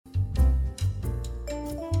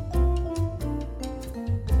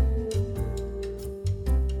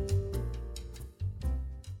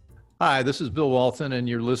Hi, this is Bill Walton, and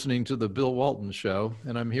you're listening to The Bill Walton Show.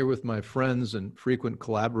 And I'm here with my friends and frequent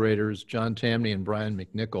collaborators, John Tamny and Brian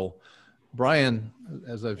McNicoll. Brian,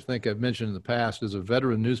 as I think I've mentioned in the past, is a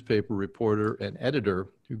veteran newspaper reporter and editor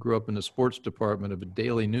who grew up in the sports department of a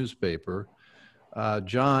daily newspaper.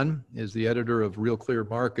 John is the editor of Real Clear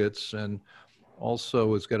Markets and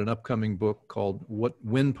also has got an upcoming book called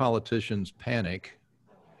When Politicians Panic.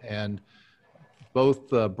 And both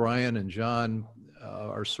Brian and John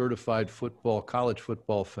are certified college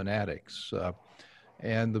football fanatics.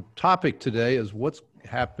 And the topic today is what's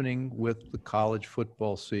happening with the college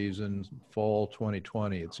football season, fall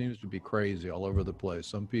 2020. It seems to be crazy all over the place.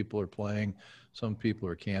 Some people are playing, some people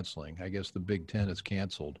are canceling. I guess the Big Ten is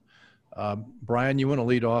canceled. Brian, you want to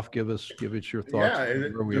lead off? Give us your thoughts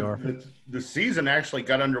where we are. The season actually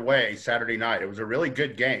got underway Saturday night. It was a really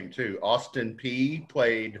good game too. Austin Peay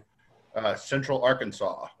played Central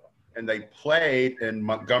Arkansas, and they played in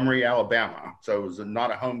Montgomery, Alabama. So it was not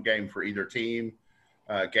a home game for either team.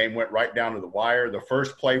 Game went right down to the wire. The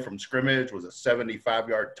first play from scrimmage was a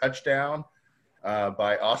 75-yard touchdown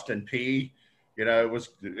by Austin Peay. You know,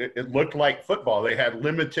 it looked like football. They had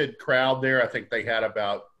limited crowd there. I think they had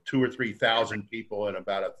about 2,000 or 3,000 people in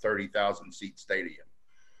about a 30,000 seat stadium.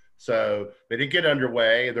 So they did get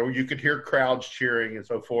underway. You could hear crowds cheering and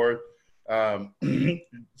so forth.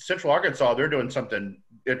 Central Arkansas, they're doing something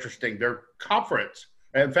interesting. Their conference,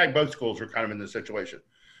 and in fact, both schools are kind of in this situation.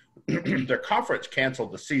 Their conference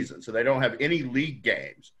canceled the season, so they don't have any league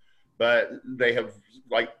games, but they have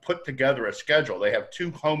put together a schedule. They have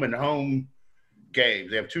 2 home and home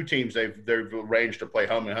games. They have 2 teams they've arranged to play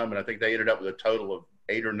home and home, and I think they ended up with a total of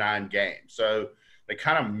 8 or 9 games. So they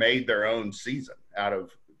kind of made their own season out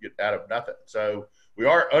of nothing. So we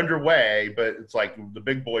are underway, but it's like the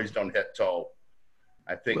big boys don't hit till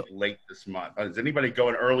I think late this month. Is anybody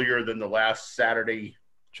going earlier than the last Saturday?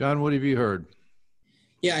 John, what have you heard?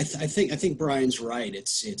 Yeah, I think Brian's right.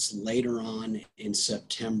 It's later on in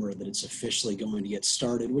September that it's officially going to get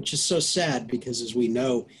started, which is so sad because, as we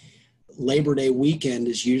know, Labor Day weekend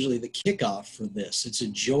is usually the kickoff for this. It's a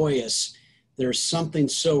joyous. There's something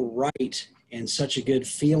so right and such a good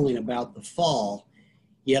feeling about the fall,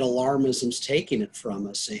 yet alarmism's taking it from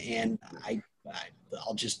us. And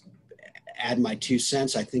I'll just add my 2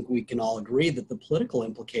 cents. I think we can all agree that the political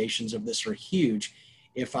implications of this are huge.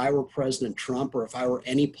 If I were President Trump or if I were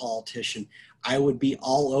any politician, I would be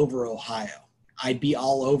all over Ohio. I'd be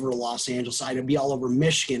all over Los Angeles. I'd be all over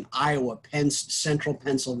Michigan, Iowa, central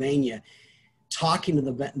Pennsylvania, talking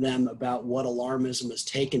to them about what alarmism has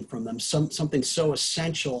taken from them. Something so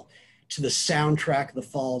essential to the soundtrack of the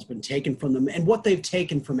fall has been taken from them, and what they've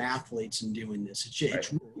taken from athletes in doing this.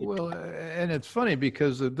 And it's funny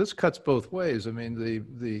because this cuts both ways. I mean,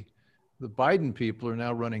 the Biden people are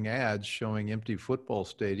now running ads showing empty football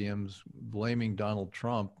stadiums, blaming Donald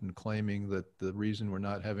Trump and claiming that the reason we're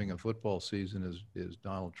not having a football season is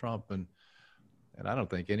Donald Trump. And I don't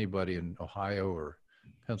think anybody in Ohio or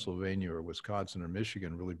Pennsylvania or Wisconsin or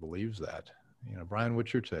Michigan really believes that. You know, Brian,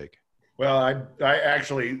 what's your take? Well, I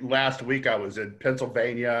actually, last week I was in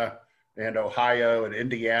Pennsylvania and Ohio and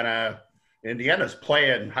Indiana. Indiana's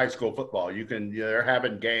playing high school football. They're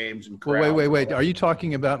having games and crowds. Wait. Are you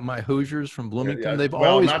talking about my Hoosiers from Bloomington? Yeah. They've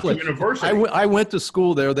always not played. The university. I went to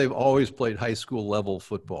school there. They've always played high school level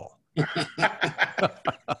football. But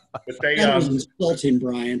that was insulting,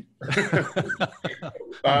 Brian.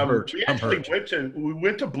 We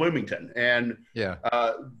went to Bloomington, and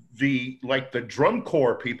the drum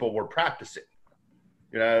corps people were practicing.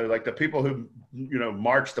 You know, like the people who,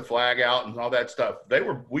 marched the flag out and all that stuff.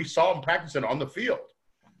 We saw them practicing on the field.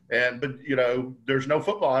 But there's no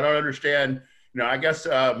football. I don't understand. I guess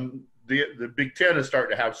the Big Ten is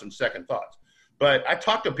starting to have some second thoughts. But I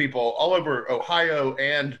talked to people all over Ohio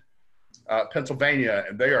and Pennsylvania,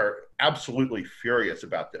 and they are absolutely furious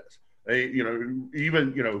about this. They,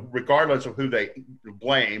 even, regardless of who they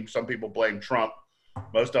blame, some people blame Trump.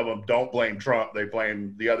 Most of them don't blame Trump. They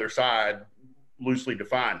blame the other side, loosely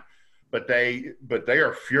defined. But they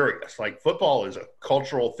are furious. Like, football is a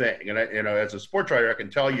cultural thing. And as a sports writer, I can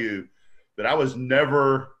tell you that I was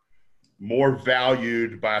never more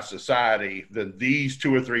valued by society than these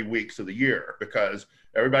 2 or 3 weeks of the year, because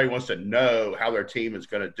everybody wants to know how their team is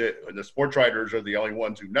going to do. And the sports writers are the only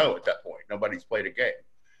ones who know at that point. Nobody's played a game.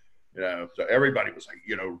 So everybody was like,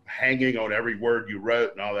 hanging on every word you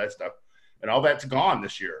wrote and all that stuff. And all that's gone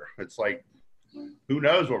this year. It's like, who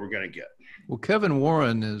knows what we're going to get. Well, Kevin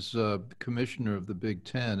Warren is commissioner of the Big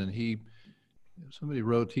Ten, and somebody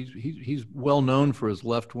wrote he's well known for his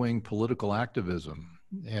left-wing political activism,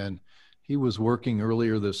 and he was working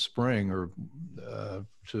earlier this spring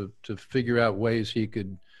to figure out ways he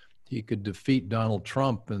could he could defeat Donald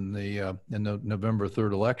Trump in the November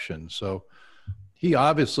 3rd election. So he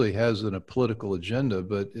obviously has a political agenda,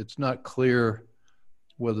 but it's not clear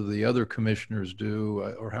whether the other commissioners do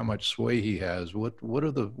or how much sway he has. What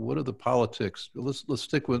are the politics? Let's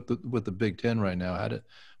stick with the Big Ten right now.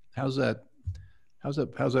 How's that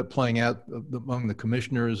playing out among the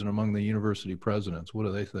commissioners and among the university presidents? What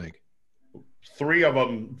do they think? 3 of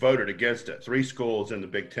them voted against it. 3 schools in the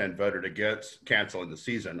Big Ten voted against canceling the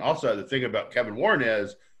season. Also, the thing about Kevin Warren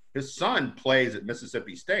is his son plays at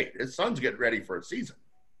Mississippi State. His son's getting ready for a season.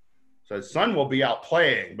 So his son will be out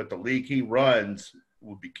playing, but the league he runs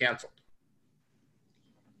will be canceled.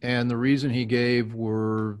 And the reason he gave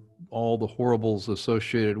were all the horribles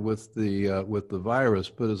associated with the virus.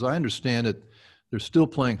 But as I understand it, they're still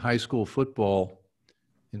playing high school football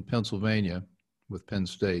in Pennsylvania with Penn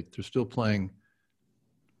State. They're still playing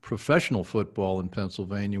professional football in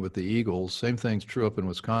Pennsylvania with the Eagles. Same thing's true up in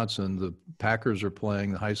Wisconsin. The Packers are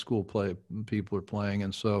playing, the high school people are playing.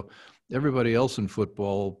 And so everybody else in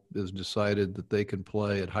football has decided that they can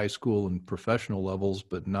play at high school and professional levels,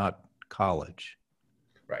 but not college.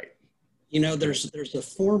 Right. You know, there's a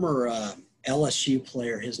former LSU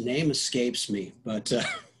player, his name escapes me, but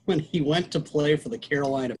when he went to play for the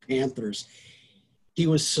Carolina Panthers, he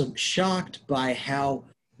was shocked by how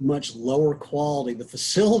much lower quality the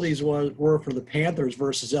facilities were for the Panthers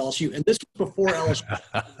versus LSU. And this was before LSU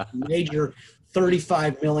major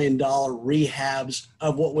 $35 million rehabs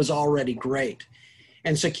of what was already great.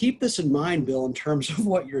 And so keep this in mind, Bill, in terms of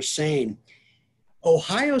what you're saying.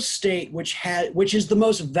 Ohio State, which is the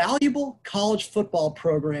most valuable college football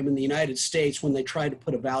program in the United States when they tried to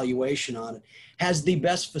put a valuation on it, has the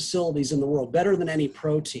best facilities in the world, better than any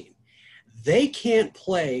pro team. They can't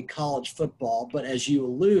play college football, but as you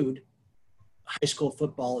allude, high school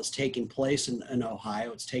football is taking place in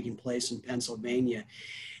Ohio. It's taking place in Pennsylvania.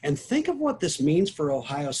 And think of what this means for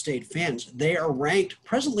Ohio State fans. They are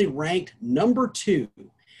presently ranked number 2.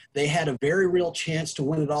 They had a very real chance to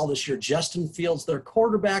win it all this year. Justin Fields, their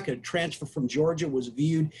quarterback, a transfer from Georgia, was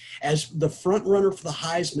viewed as the front runner for the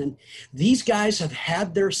Heisman. These guys have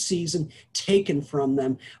had their season taken from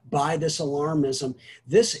them by this alarmism.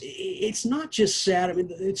 It's not just sad. I mean,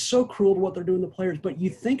 it's so cruel to what they're doing to players, but you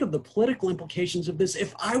think of the political implications of this.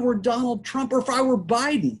 If I were Donald Trump or if I were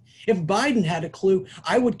Biden, if Biden had a clue,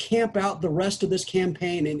 I would camp out the rest of this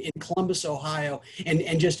campaign in Columbus, Ohio,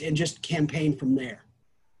 and just campaign from there.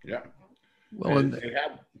 Yeah. Well, and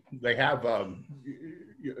they have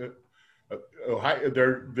Ohio.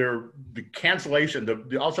 The cancellation.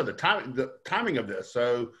 Also the timing of this.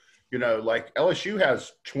 So like LSU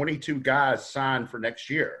has 22 guys signed for next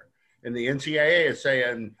year, and the NCAA is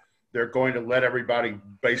saying they're going to let everybody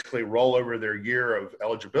basically roll over their year of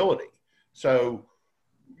eligibility. So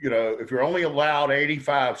if you're only allowed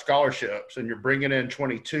 85 scholarships and you're bringing in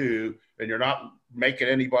 22, and you're not making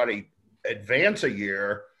anybody advance a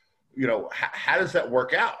year. How does that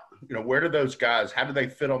work out? Where do those guys, how do they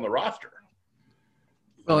fit on the roster?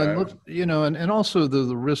 Well, and also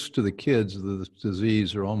the risks to the kids of the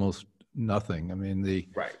disease are almost nothing. I mean, the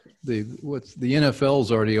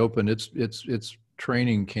NFL's already opened its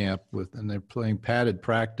training camp and they're playing padded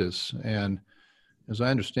practice. And as I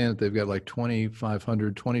understand it, they've got like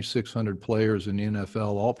 2,500, 2,600 players in the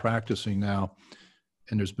NFL all practicing now.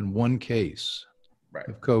 And there's been one case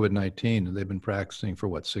of COVID-19, and they've been practicing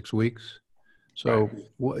for 6 weeks. So,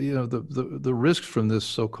 the risks from this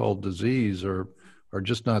so-called disease are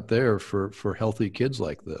just not there for healthy kids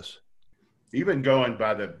like this. Even going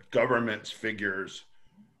by the government's figures,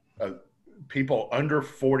 people under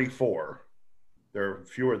 44, there are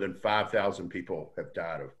fewer than 5,000 people have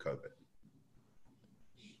died of COVID.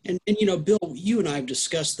 And Bill, you and I have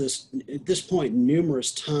discussed this at this point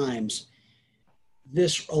numerous times.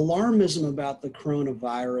 This alarmism about the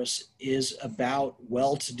coronavirus is about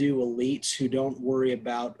well-to-do elites who don't worry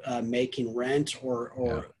about making rent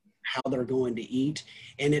or how they're going to eat.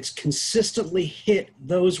 And it's consistently hit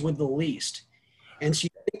those with the least. And so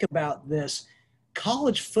you think about this,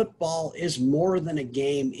 college football is more than a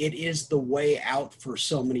game. It is the way out for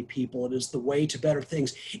so many people. It is the way to better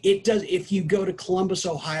things. It does. If you go to Columbus,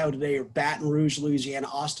 Ohio today, or Baton Rouge, Louisiana,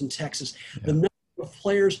 Austin, Texas, the number of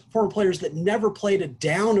former players that never played a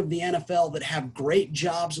down of the NFL that have great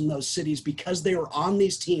jobs in those cities because they were on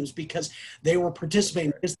these teams, because they were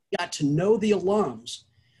participating, because they got to know the alums,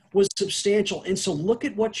 was substantial. And so look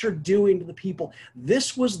at what you're doing to the people.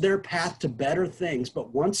 This was their path to better things.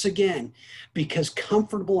 But once again, because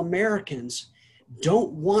comfortable Americans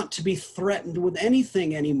don't want to be threatened with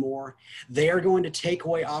anything anymore. They are going to take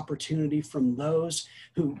away opportunity from those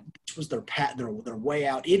who, which was their way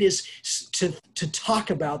out. It is to talk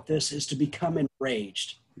about this is to become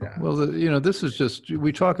enraged. Yeah. Well, this is just,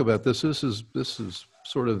 we talk about this. This is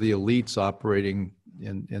sort of the elites operating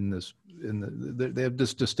in this. They have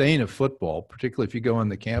this disdain of football, particularly if you go on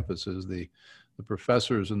the campuses. The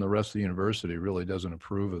professors and the rest of the university really doesn't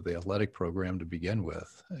approve of the athletic program to begin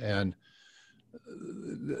with. And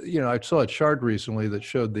I saw a chart recently that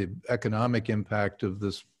showed the economic impact of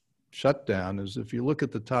this shutdown. Is if you look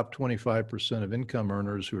at the top 25% of income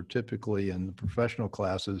earners who are typically in the professional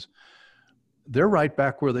classes, they're right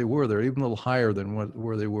back where they were. They're even a little higher than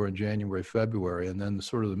where they were in January, February. And then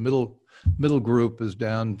sort of the middle group is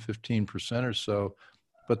down 15% or so,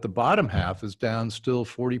 but the bottom half is down still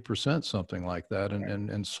 40%, something like that,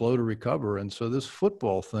 and slow to recover. And so this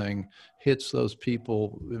football thing hits those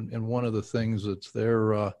people in one of the things that's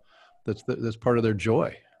that's part of their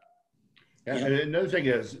joy. Yeah. And another thing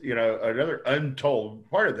is, another untold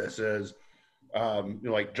part of this is,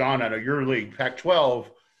 like John, I know your league, Pac-12.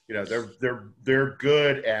 They're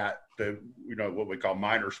good at the what we call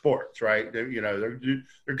minor sports, right? They're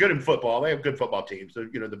good in football. They have good football teams.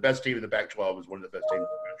 The best team in the Pac-12 is one of the best teams in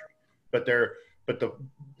the country. They're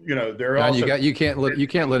John, also you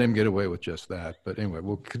can't let him get away with just that. But anyway,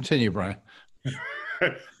 we'll continue, Brian.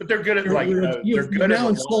 But they're good at you've now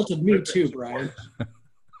insulted me too, Brian.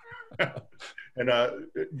 And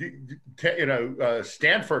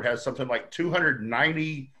Stanford has something like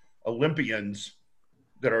 290 Olympians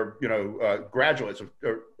that are graduates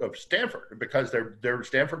of Stanford, because their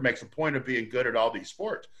Stanford makes a point of being good at all these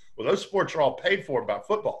sports. Well, those sports are all paid for by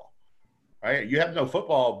football, right? You have no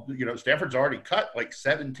football. Stanford's already cut like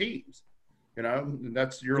 7 teams. And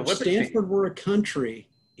that's your Olympic team. If Stanford were a country,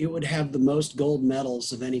 it would have the most gold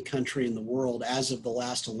medals of any country in the world as of the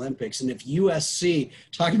last Olympics. And if USC,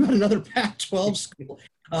 talking about another Pac-12 school,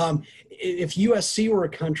 if USC were a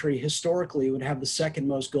country, historically, it would have the second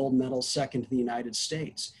most gold medals, second to the United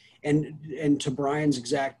States. And to Brian's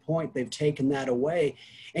exact point, they've taken that away.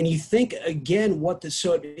 And you think, again,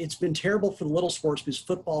 it's been terrible for the little sports because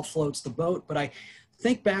football floats the boat. But I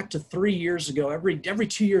think back to 3 years ago, every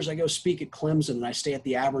 2 years I go speak at Clemson, and I stay at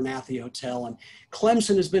the Abernathy Hotel. And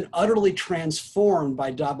Clemson has been utterly transformed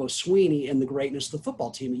by Dabo Swinney and the greatness of the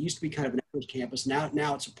football team. It used to be kind of an average campus. Now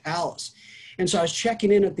it's a palace. And so I was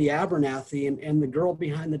checking in at the Abernathy, and the girl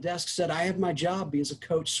behind the desk said, I have my job because of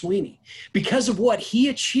Coach Swinney. Because of what he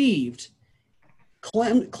achieved,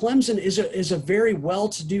 Clemson is a very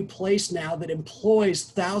well-to-do place now that employs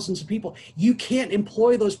thousands of people. You can't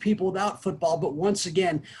employ those people without football, but once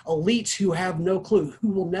again, elites who have no clue, who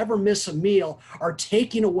will never miss a meal, are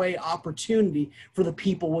taking away opportunity for the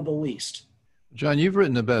people with the least. John, you've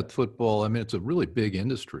written about football. I mean, it's a really big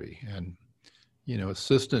industry, and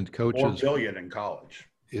assistant coaches. $4 billion in college.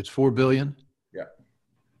 It's $4 billion. Yeah.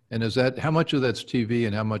 And how much of that's TV,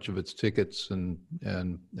 and how much of it's tickets, and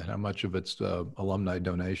how much of it's alumni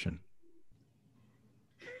donation?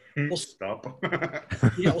 Well, stop.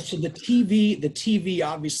 So the TV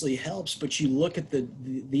obviously helps, but you look at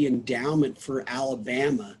the endowment for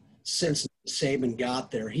Alabama since Saban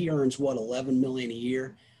got there. He earns $11 million a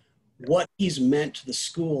year. What he's meant to the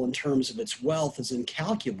school in terms of its wealth is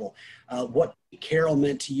incalculable. What Carroll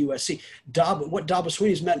meant to USC, what Dabo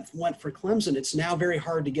Swinney's went for Clemson, it's now very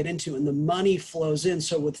hard to get into, and the money flows in.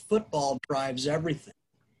 So with football drives everything,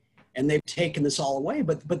 and they've taken this all away.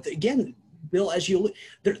 But again, Bill, as you look,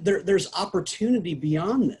 there's opportunity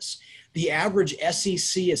beyond this. The average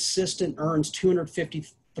SEC assistant earns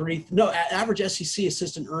average SEC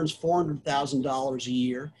assistant earns $400,000 a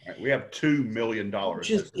year. Right, we have $2 million.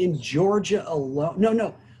 Just in Georgia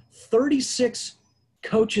alone. 36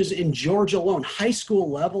 coaches in Georgia alone, high school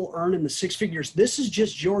level, earn in the 6 figures. This is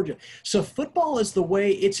just Georgia. So football is the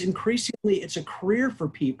way it's a career for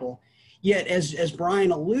people. Yet, as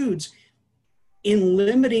Brian alludes, in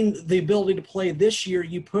limiting the ability to play this year,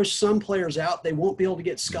 you push some players out. They won't be able to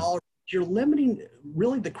get scholarships. You're limiting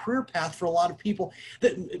really the career path for a lot of people.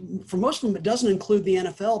 That for most of them, it doesn't include the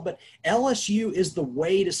NFL, but LSU is the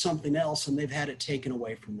way to something else, and they've had it taken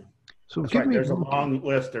away from them. So there's a long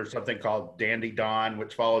list. There's something called Dandy Don,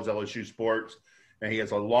 which follows LSU sports, and he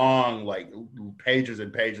has a long, pages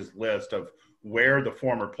and pages list of where the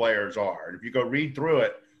former players are. And if you go read through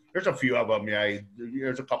it, there's a few of them. Yeah,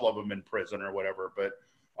 there's a couple of them in prison or whatever, but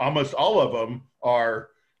almost all of them are.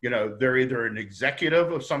 They're either an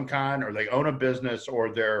executive of some kind, or they own a business,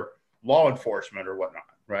 or they're law enforcement or whatnot,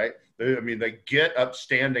 right? They get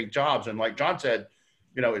upstanding jobs. And like John said,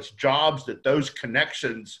 it's jobs that those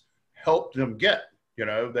connections helped them get.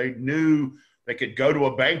 They They could go to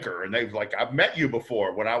a banker and they've like, I've met you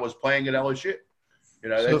before when I was playing at LSU. You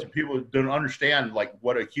know, that's people don't understand like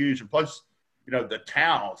what a huge, and plus, you know, the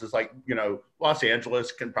towns, it's like, you know, Los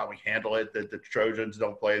Angeles can probably handle it that the Trojans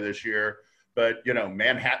don't play this year. But, you know,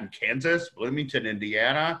 Manhattan, Kansas, Bloomington,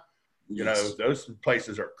 Indiana, you know, those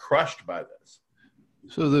places are crushed by this.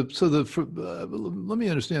 Let me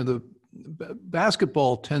understand, the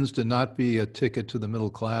basketball tends to not be a ticket to the middle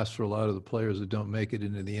class for a lot of the players that don't make it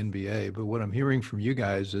into the NBA. But what I'm hearing from you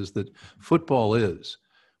guys is that football is,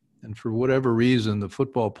 and for whatever reason, the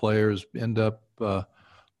football players end up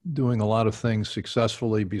doing a lot of things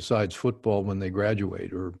successfully besides football when they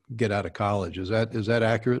graduate or get out of college. Is that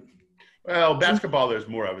accurate? Well, basketball, there's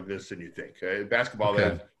more of this than you think. Basketball,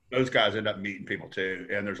 okay. Those guys end up meeting people too,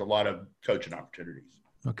 and there's a lot of coaching opportunities.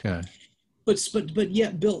 Okay. But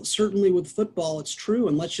yet, Bill, certainly with football, it's true.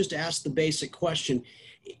 And let's just ask the basic question.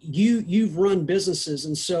 You've run businesses,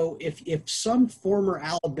 and so if some former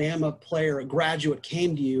Alabama player, a graduate,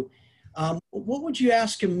 came to you, what would you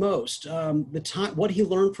ask him most? What he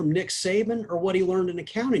learned from Nick Saban, or what he learned in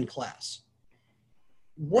accounting class?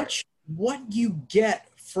 What you get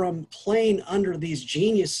from playing under these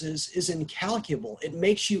geniuses is incalculable. It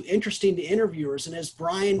makes you interesting to interviewers, and as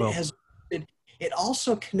Brian has, it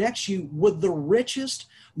also connects you with the richest,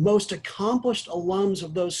 most accomplished alums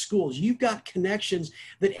of those schools. You've got connections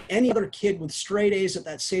that any other kid with straight A's at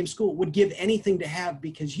that same school would give anything to have,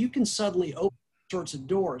 because you can suddenly open sorts of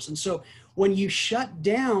doors. And so when you shut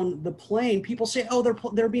down the plane, people say, oh,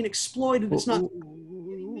 they're being exploited. It's not.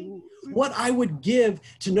 What I would give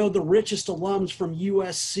to know the richest alums from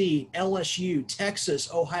USC, LSU,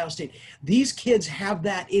 Texas, Ohio State. These kids have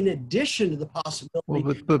that in addition to the possibility.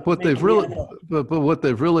 Well, but what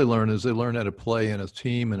they've really learned is they learn how to play in a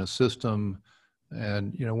team and a system.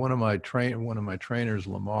 And you know, one of my trainers,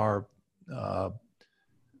 Lamar,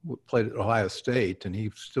 played at Ohio State, and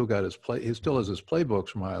he still has his playbooks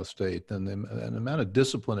from Ohio State, and the amount of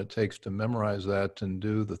discipline it takes to memorize that and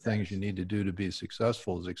do the things you need to do to be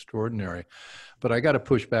successful is extraordinary. But I got to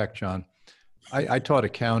push back, John. I taught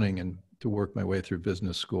accounting and to work my way through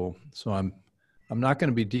business school, so I'm not going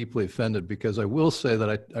to be deeply offended, because I will say that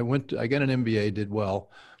I got an MBA, did well,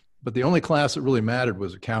 but the only class that really mattered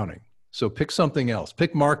was accounting. So pick something else.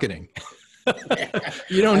 Pick marketing.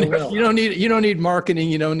 You don't need marketing.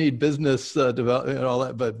 You don't need business development and all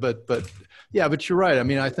that. But yeah, but you're right. I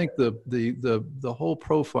mean, I think the whole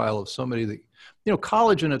profile of somebody that, you know,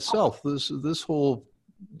 college in itself, this whole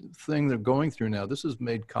thing they're going through now, this has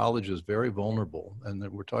made colleges very vulnerable. And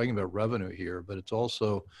we're talking about revenue here, but it's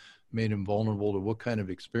also made them vulnerable to what kind of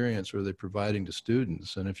experience are they providing to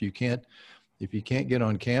students. And if you can't get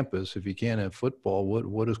on campus, if you can't have football,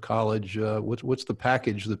 what is college? What's the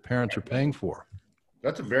package that parents are paying for?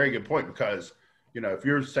 That's a very good point, because, you know, if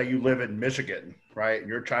you live in Michigan, right, and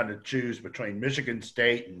you're trying to choose between Michigan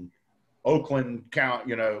State and Oakland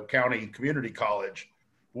County Community College,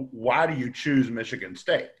 why do you choose Michigan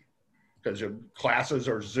State? Because your classes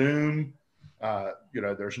are Zoom. You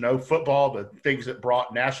know, there's no football. The things that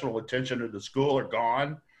brought national attention to the school are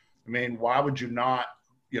gone. I mean, why would you not?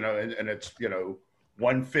 You know, and it's, you know,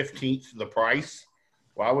 1/15 the price.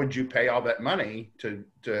 Why would you pay all that money to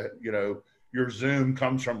you know, your Zoom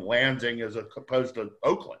comes from Lansing as opposed to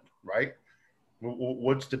Oakland, right?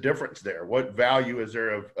 What's the difference there? What value is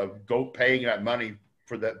there of paying that money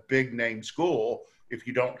for that big name school if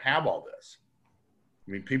you don't have all this?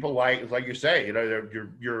 I mean, people like you say, you know,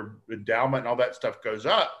 your endowment and all that stuff goes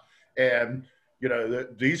up, and you know,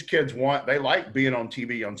 these kids they like being on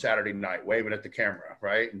TV on Saturday night, waving at the camera,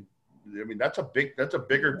 right? And, I mean, that's a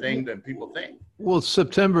bigger thing than people think. Well, it's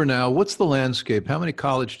September now. What's the landscape? How many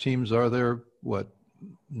college teams are there? What,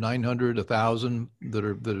 900, 1,000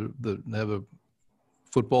 that have a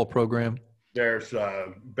football program? There's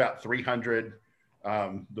about 300.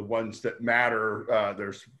 The ones that matter,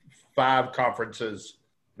 there's 5 conferences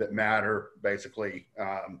that matter, basically.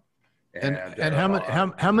 And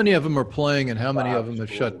how many of them are playing, and how many of them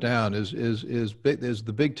have shut down? Is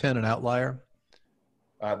the Big Ten an outlier?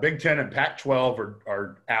 Big Ten and Pac-12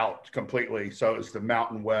 are out completely. So is the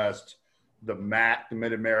Mountain West, the MAC, the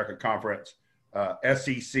Mid-America Conference,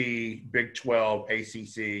 SEC, Big 12,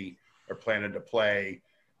 ACC are planning to play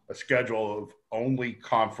a schedule of only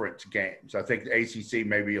conference games. I think the ACC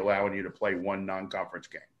may be allowing you to play one non-conference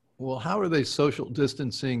game. Well, how are they social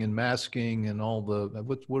distancing and masking and all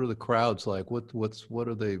what are the crowds like?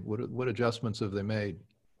 What adjustments have they made?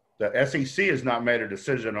 The SEC has not made a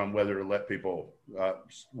decision on whether to let people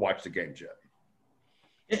watch the games yet.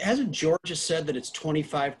 Hasn't Georgia said that it's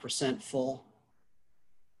 25% full?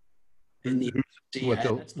 in the What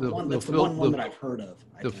that's the one that I've heard of.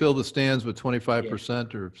 They'll fill the stands with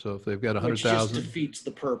 25%, or so if they've got 100,000. Which just defeats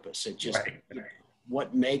the purpose. It just Right.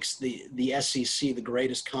 what makes the SEC the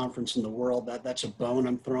greatest conference in the world. That's a bone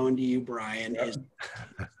I'm throwing to you, Brian. Is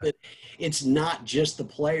that it's not just the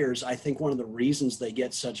players. I think one of the reasons they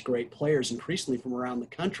get such great players increasingly from around the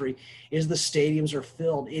country is the stadiums are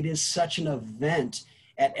filled. It is such an event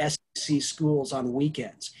at SEC schools on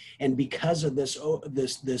weekends, and because of this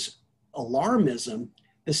alarmism,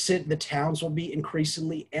 the towns will be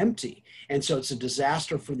increasingly empty. And so it's a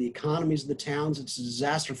disaster for the economies of the towns. It's a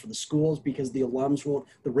disaster for the schools because the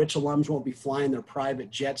rich alums won't be flying their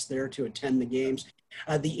private jets there to attend the games.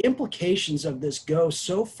 The implications of this go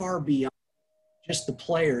so far beyond just the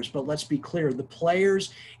players, but let's be clear, the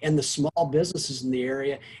players and the small businesses in the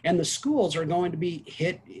area and the schools are going to be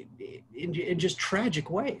hit in just tragic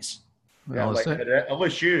ways. Yeah, like at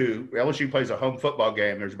LSU plays a home football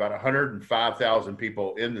game. There's about 105,000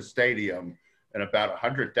 people in the stadium and about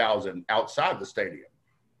 100,000 outside the stadium,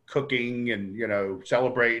 cooking and,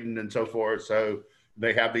 celebrating and so forth. So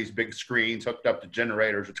they have these big screens hooked up to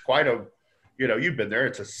generators. It's quite a, you've been there.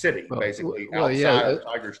 It's a city basically outside of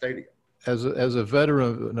Tiger Stadium. As a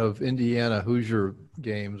veteran of Indiana Hoosier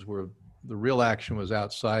games, where the real action was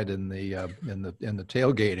outside in the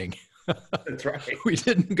tailgating. That's right. We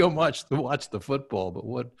didn't go much to watch the football,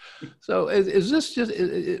 but so is this just,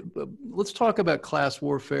 let's talk about class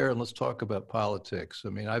warfare and let's talk about politics. I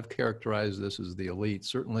mean, I've characterized this as the elite.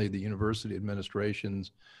 Certainly the university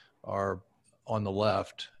administrations are on the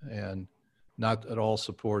left and not at all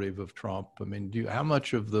supportive of Trump. I mean, how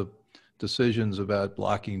much of the decisions about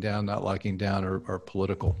locking down, not locking down are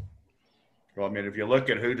political? Well, I mean, if you look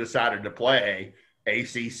at who decided to play,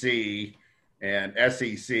 ACC and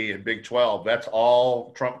SEC and Big 12, that's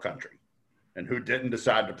all Trump country. And who didn't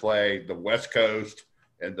decide to play? The West Coast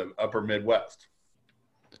and the upper Midwest.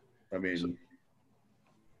 I mean,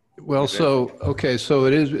 well, so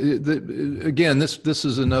it is, again, this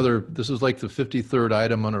is like the 53rd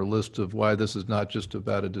item on our list of why this is not just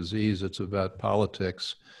about a disease, it's about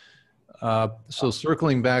politics. So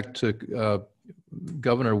circling back to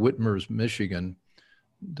Governor Whitmer's Michigan,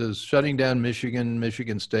 does shutting down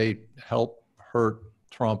Michigan State help hurt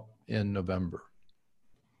Trump in November?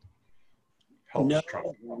 No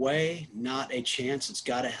way, not a chance. It's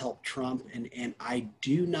got to help Trump. And I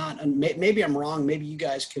do not, and maybe I'm wrong. Maybe you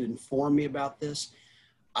guys could inform me about this.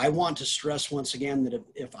 I want to stress once again that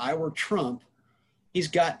if I were Trump, he's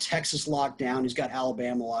got Texas locked down. He's got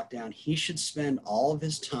Alabama locked down. He should spend all of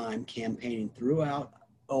his time campaigning throughout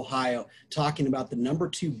Ohio, talking about the number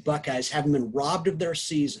 2 Buckeyes having been robbed of their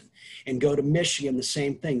season, and go to Michigan, the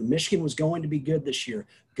same thing. Michigan was going to be good this year.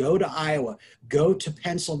 Go to Iowa, go to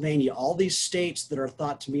Pennsylvania, all these states that are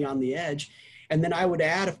thought to be on the edge. And then I would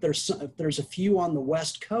add, if there's a few on the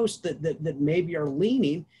West Coast that maybe are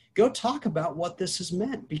leaning, go talk about what this has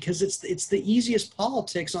meant, because it's the easiest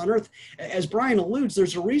politics on earth. As Brian alludes,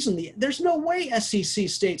 there's a reason there's no way SEC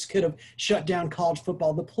states could have shut down college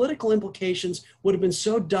football. The political implications would have been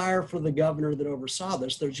so dire for the governor that oversaw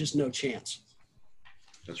this. There's just no chance.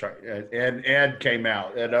 That's right. And Ed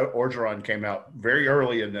Orgeron came out very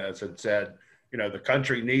early in this and said, the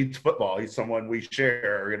country needs football. He's someone we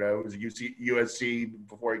share. It was USC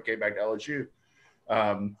before he came back to LSU.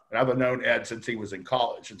 And I've known Ed since he was in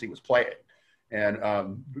college, since he was playing. And,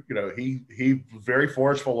 he was very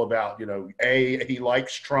forceful about, A, he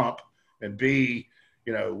likes Trump, and B,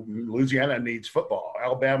 Louisiana needs football.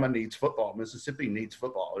 Alabama needs football. Mississippi needs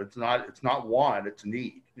football. It's not want, it's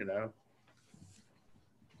need,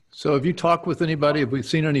 So have you talked with anybody? Have we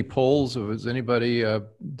seen any polls? Has anybody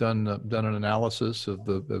done an analysis of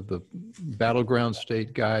the battleground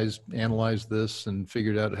state guys, analyzed this and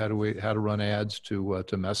figured out how to run ads to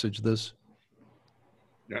message this?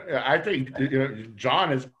 I think John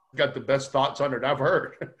has got the best thoughts on it I've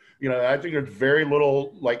heard. I think there's very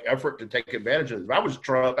little effort to take advantage of it. If I was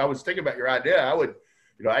Trump, I was thinking about your idea. I would.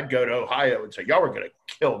 I'd go to Ohio and say, y'all were going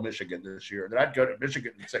to kill Michigan this year. And then I'd go to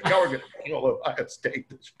Michigan and say, y'all were going to kill Ohio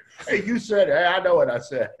State this year. Hey, you said, hey, I know what I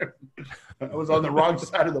said. I was on the wrong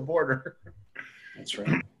side of the border. That's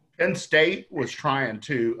right. Penn State was trying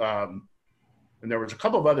to, and there was a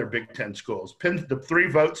couple of other Big Ten schools. The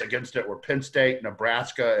 3 votes against it were Penn State,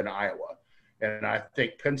 Nebraska, and Iowa. And I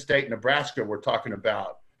think Penn State and Nebraska were talking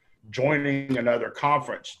about joining another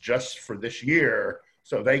conference just for this year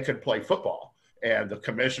so they could play football. And the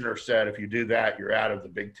commissioner said, if you do that, you're out of the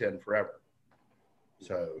Big Ten forever.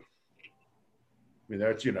 So,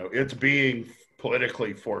 that's, it's being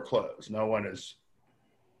politically foreclosed. No one is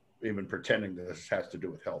even pretending that this has to do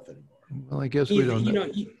with health anymore. Well, I guess we don't know.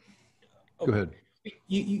 Go ahead.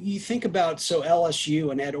 You think about, so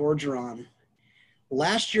LSU and Ed Orgeron,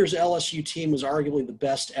 last year's LSU team was arguably the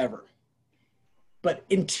best ever. But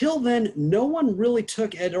until then, no one really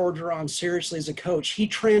took Ed Orgeron seriously as a coach. He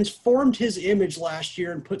transformed his image last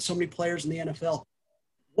year and put so many players in the NFL.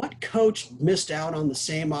 What coach missed out on the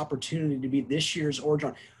same opportunity to be this year's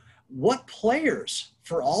Orgeron? What players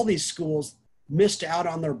for all these schools missed out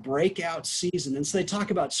on their breakout season? And so they talk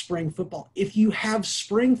about spring football. If you have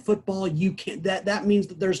spring football, you can't, that means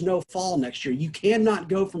that there's no fall next year. You cannot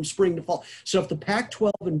go from spring to fall. So if the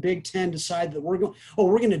Pac-12 and Big Ten decide that we're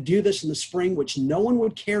going to do this in the spring, which no one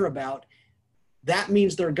would care about, that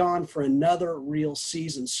means they're gone for another real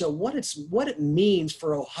season. So what it means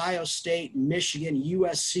for Ohio State, Michigan,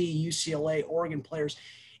 USC, UCLA, Oregon players,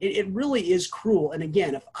 it really is cruel. And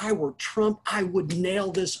again, if I were Trump, I would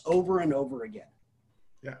nail this over and over again.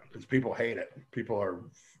 Yeah, because people hate it. People are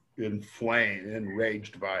inflamed,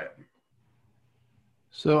 enraged by it.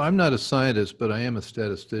 So I'm not a scientist, but I am a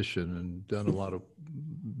statistician and done a lot of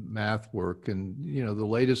math work. And, you know, the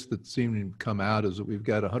latest that seemed to come out is that we've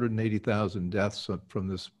got 180,000 deaths from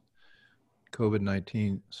this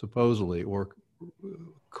COVID-19 supposedly, or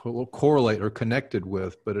correlate or connected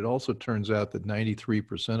with, but it also turns out that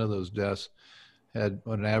 93% of those deaths had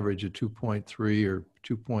on average a 2.3 or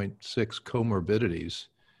 2.6 comorbidities,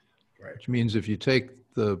 right. Which means if you take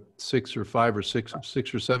the 6 or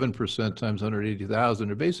 7% times 180,000,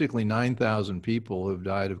 there are basically 9,000 people who have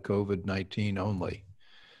died of COVID-19 only.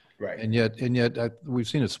 Right. And yet we've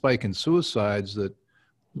seen a spike in suicides. That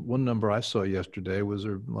one number I saw yesterday was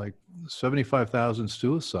there like 75,000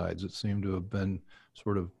 suicides that seem to have been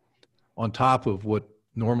sort of on top of what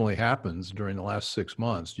normally happens during the last 6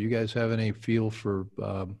 months. Do you guys have any feel for,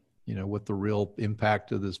 you know, what the real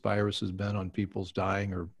impact of this virus has been on people's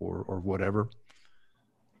dying or whatever?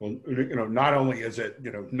 Well, you know, not only is it,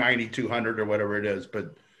 you know, 9,200 or whatever it is,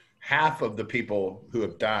 but half of the people who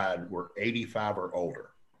have died were 85 or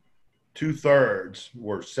older. 2/3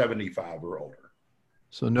 were 75 or older.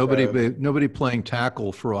 So nobody playing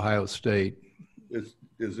tackle for Ohio State is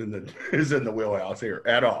in the wheelhouse here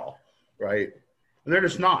at all, right? And they're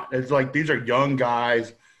just not. It's like these are young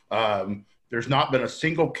guys. There's not been a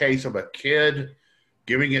single case of a kid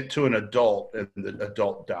giving it to an adult and the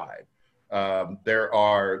adult died. There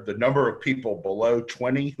are the number of people below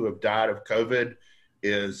 20 who have died of COVID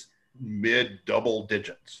is mid double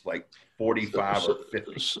digits, like 45 or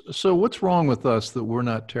 50. So what's wrong with us that we're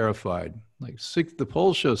not terrified? Like the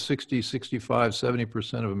polls show 60, 65,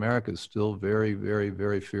 70% of America is still very, very,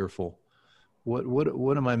 very fearful.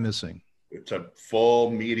 What am I missing? It's a full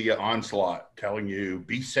media onslaught telling you,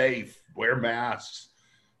 be safe, wear masks.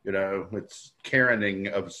 You know, it's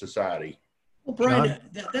Karening of society. Well, Brian,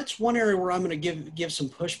 that's one area where I'm going to give some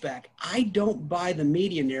pushback. I don't buy the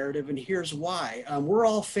media narrative, and here's why. We're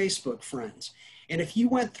all Facebook friends. And if you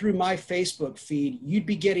went through my Facebook feed, you'd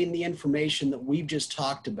be getting the information that we've just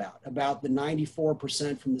talked about the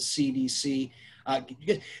 94% from the CDC.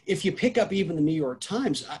 If you pick up even the New York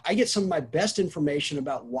Times, I get some of my best information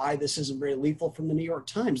about why this isn't very lethal from the New York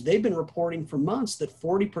Times. They've been reporting for months that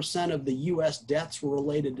 40% of the US deaths were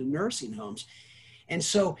related to nursing homes. And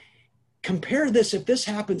so compare this, if this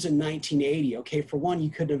happens in 1980, okay, for one,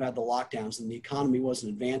 you couldn't have had the lockdowns and the economy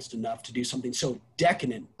wasn't advanced enough to do something so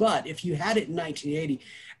decadent. But if you had it in 1980,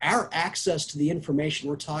 our access to the information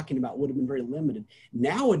we're talking about would have been very limited.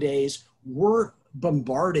 Nowadays, we're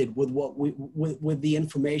bombarded with with the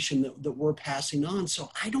information that we're passing on.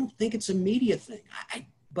 So I don't think it's a media thing,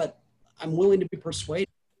 but I'm willing to be persuaded.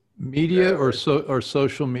 Media or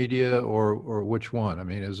social media or which one? I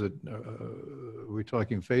mean, is it, are we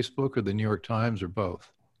talking Facebook or the New York Times or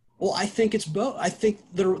both? Well, I think it's both. I think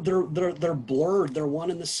they're blurred. They're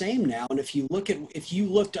one and the same now. And if you looked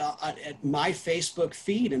at my Facebook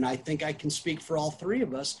feed, and I think I can speak for all three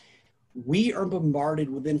of us, we are bombarded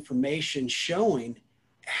with information showing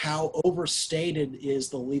how overstated is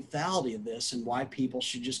the lethality of this and why people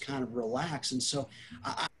should just kind of relax. And so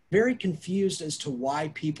I'm very confused as to why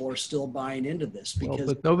people are still buying into this.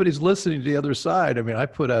 But nobody's listening to the other side. I mean, I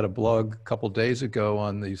put out a blog a couple of days ago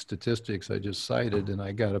on these statistics I just cited, and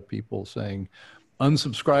I got people saying,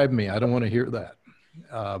 unsubscribe me. I don't want to hear that.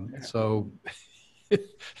 So,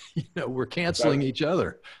 you know, we're canceling each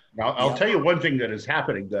other. Now, I'll tell you one thing that is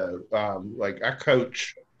happening, though. Like I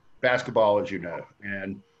coach basketball, as you know,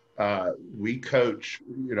 and we coach,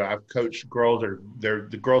 you know, I've coached girls.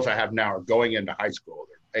 The girls I have now are going into high school.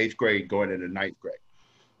 They're 8th grade, going into 9th grade.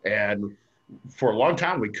 And for a long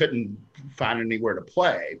time, we couldn't find anywhere to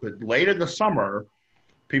play. But late in the summer,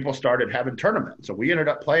 people started having tournaments. So we ended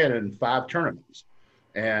up playing in 5 tournaments.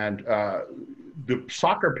 And the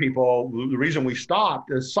soccer people, the reason we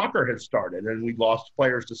stopped is soccer had started and we lost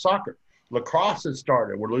players to soccer. Lacrosse had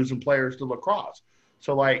started. We're losing players to lacrosse.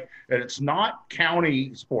 So and it's not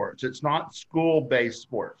county sports. It's not school-based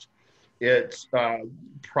sports. It's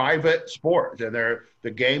private sports, and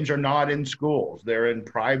the games are not in schools. They're in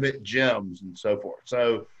private gyms and so forth.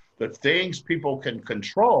 So the things people can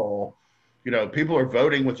control, people are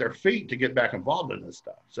voting with their feet to get back involved in this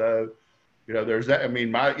stuff. So, there's that. I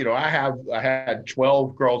mean, I had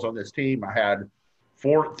 12 girls on this team. I had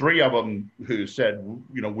three of them who said,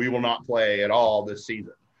 we will not play at all this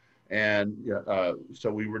season. And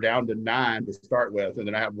so we were down to 9 to start with, and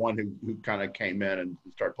then I had one who kind of came in and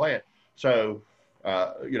started playing. So,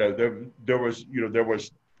 there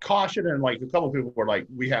was caution, and like a couple of people were like,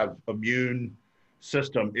 we have immune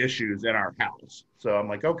system issues in our house. So I'm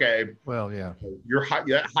like, okay, well, yeah, you're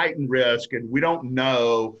at heightened risk, and we don't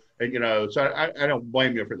know, and so I don't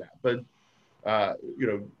blame you for that. But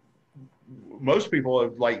most people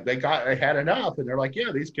have they had enough, and they're like,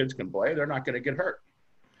 yeah, these kids can play. They're not going to get hurt.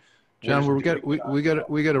 John, we got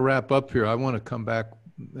to wrap up here. I want to come back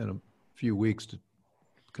in a few weeks to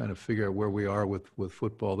kind of figure out where we are with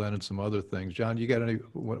football then and some other things. John, you got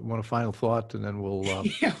want a final thought, and then we'll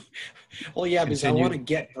yeah. Well, yeah, because I want to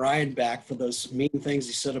get Brian back for those mean things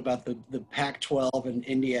he said about the Pac-12 and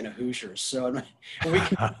Indiana Hoosiers. So we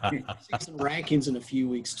can see some rankings in a few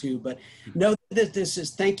weeks too. But no,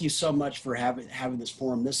 thank you so much for having this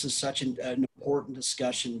forum. This is such an important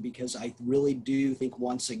discussion, because I really do think,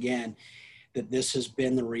 once again, that this has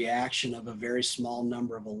been the reaction of a very small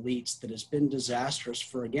number of elites that has been disastrous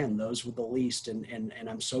for, again, those with the least. And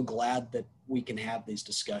I'm so glad that we can have these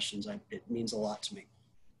discussions. It means a lot to me.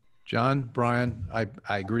 John, Brian, I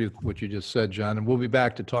agree with what you just said, John, and we'll be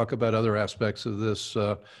back to talk about other aspects of this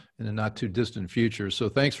in a not too distant future. So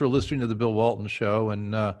thanks for listening to the Bill Walton Show,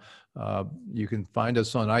 and you can find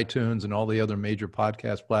us on iTunes and all the other major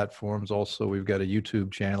podcast platforms. Also, we've got a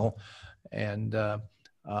YouTube channel, and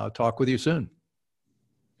talk with you soon.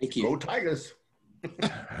 Thank you. Go Tigers.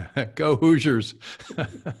 Go Hoosiers.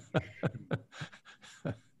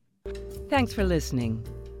 Thanks for listening.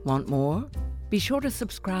 Want more? Be sure to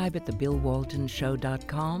subscribe at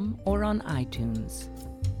thebillwaltonshow.com or on iTunes.